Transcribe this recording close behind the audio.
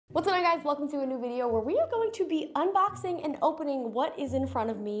What's going on, guys? Welcome to a new video where we are going to be unboxing and opening what is in front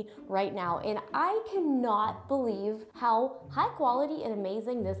of me right now. And I cannot believe how high quality and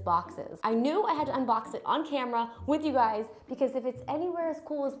amazing this box is. I knew I had to unbox it on camera with you guys because if it's anywhere as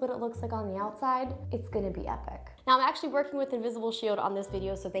cool as what it looks like on the outside, it's gonna be epic. Now, I'm actually working with InvisibleShield on this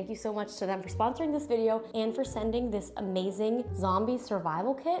video, so thank you so much to them for sponsoring this video and for sending this amazing zombie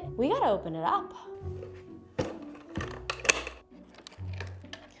survival kit. We gotta open it up.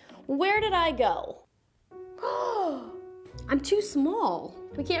 Where did I go? I'm too small.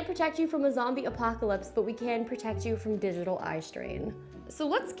 We can't protect you from a zombie apocalypse, but we can protect you from digital eye strain. So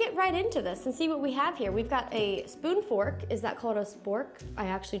let's get right into this and see what we have here. We've got a spoon fork. Is that called a spork? I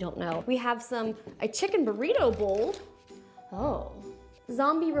actually don't know. We have a chicken burrito bowl. Oh.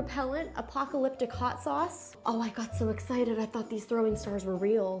 Zombie repellent, apocalyptic hot sauce. Oh, I got so excited. I thought these throwing stars were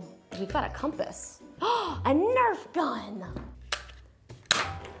real. We've got a compass. A Nerf gun.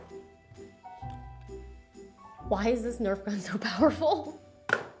 Why is this Nerf gun so powerful?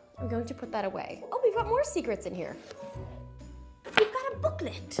 I'm going to put that away. Oh, we've got more secrets in here. We've got a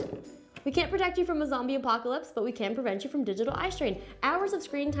booklet. We can't protect you from a zombie apocalypse, but we can prevent you from digital eye strain. Hours of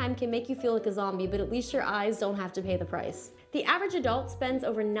screen time can make you feel like a zombie, but at least your eyes don't have to pay the price. The average adult spends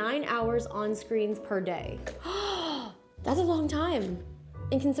over 9 hours on screens per day. That's a long time.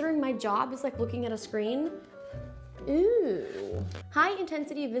 And considering my job is like looking at a screen, ooh. High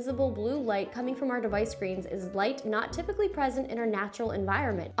intensity visible blue light coming from our device screens is light not typically present in our natural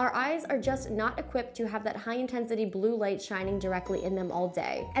environment. Our eyes are just not equipped to have that high intensity blue light shining directly in them all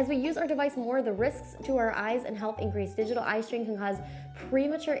day. As we use our device more, the risks to our eyes and health increase. Digital eye strain can cause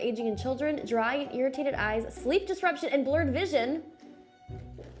premature aging in children, dry and irritated eyes, sleep disruption, and blurred vision.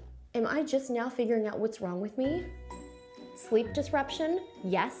 Am I just now figuring out what's wrong with me? Sleep disruption?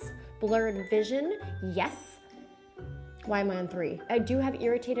 Yes. Blurred vision? Yes. Why am I on 3? I do have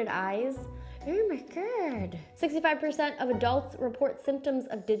irritated eyes. Oh my God. 65% of adults report symptoms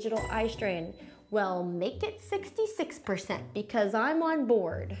of digital eye strain. Well, make it 66% because I'm on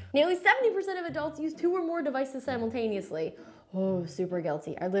board. Nearly 70% of adults use 2 or more devices simultaneously. Oh, super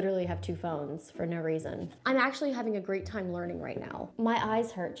guilty. I literally have 2 phones for no reason. I'm actually having a great time learning right now. My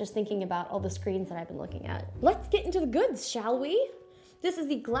eyes hurt just thinking about all the screens that I've been looking at. Let's get into the goods, shall we? This is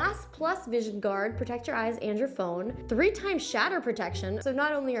the Glass VisionGuard. Protect your eyes and your phone. 3 times shatter protection. So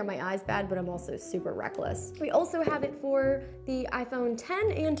not only are my eyes bad, but I'm also super reckless. We also have it for the iPhone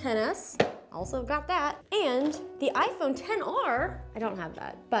 10 and 10s. Also got that. And the iPhone 10R. I don't have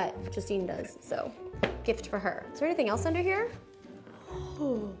that, but Justine does, so gift for her. Is there anything else under here?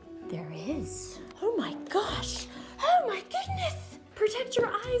 Oh, there is. Oh my gosh. Oh my goodness. Protect your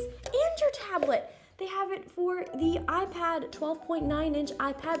eyes and your tablet. They have it for the iPad 12.9-inch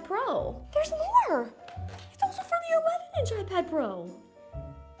iPad Pro. There's more. It's also for the 11-inch iPad Pro.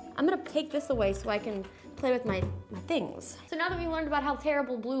 I'm gonna take this away so I can play with my things. So now that we learned about how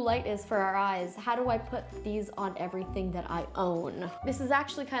terrible blue light is for our eyes, how do I put these on everything that I own? This is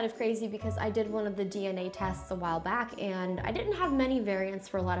actually kind of crazy because I did one of the DNA tests a while back and I didn't have many variants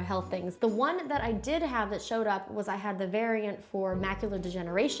for a lot of health things. The one that I did have that showed up was I had the variant for macular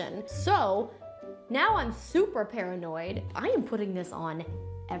degeneration. So now I'm super paranoid. I am putting this on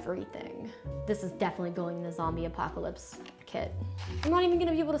everything. This is definitely going in the zombie apocalypse kit. I'm not even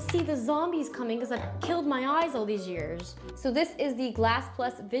gonna be able to see the zombies coming because I've killed my eyes all these years. So this is the Glass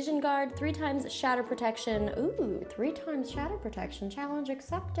VisionGuard, 3 times shatter protection. Ooh, 3 times shatter protection, challenge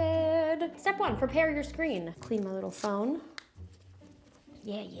accepted. Step 1, prepare your screen. Clean my little phone.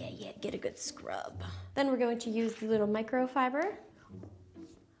 Yeah, get a good scrub. Then we're going to use the little microfiber.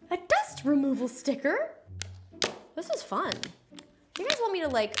 A dust removal sticker. This is fun. You guys want me to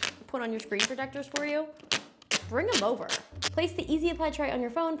like put on your screen protectors for you? Bring them over. Place the easy apply tray on your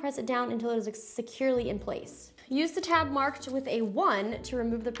phone, press it down until it is securely in place. Use the tab marked with a 1 to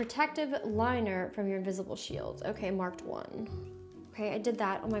remove the protective liner from your invisible shield. Okay, marked 1. Okay, I did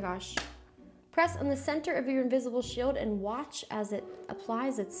that, oh my gosh. Press on the center of your invisible shield and watch as it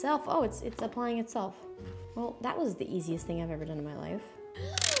applies itself. Oh, it's applying itself. Well, that was the easiest thing I've ever done in my life.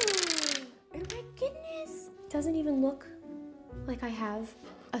 Oh my goodness. Doesn't even look like I have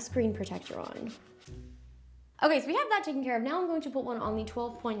a screen protector on. Okay, so we have that taken care of. Now I'm going to put one on the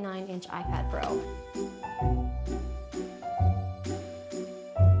 12.9-inch iPad Pro.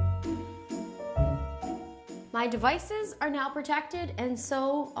 My My devices are now protected, and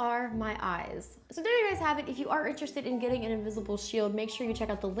so are my eyes. So there you guys have it. If you are interested in getting an invisible shield, make sure you check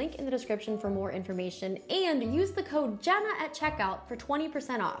out the link in the description for more information and use the code Jenna at checkout for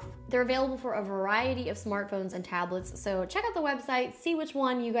 20% off. They're available for a variety of smartphones and tablets, so check out the website, see which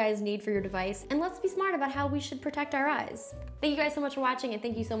one you guys need for your device, and let's be smart about how we should protect our eyes. Thank you guys so much for watching, and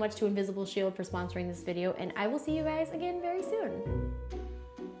thank you so much to InvisibleShield for sponsoring this video, and I will see you guys again very soon.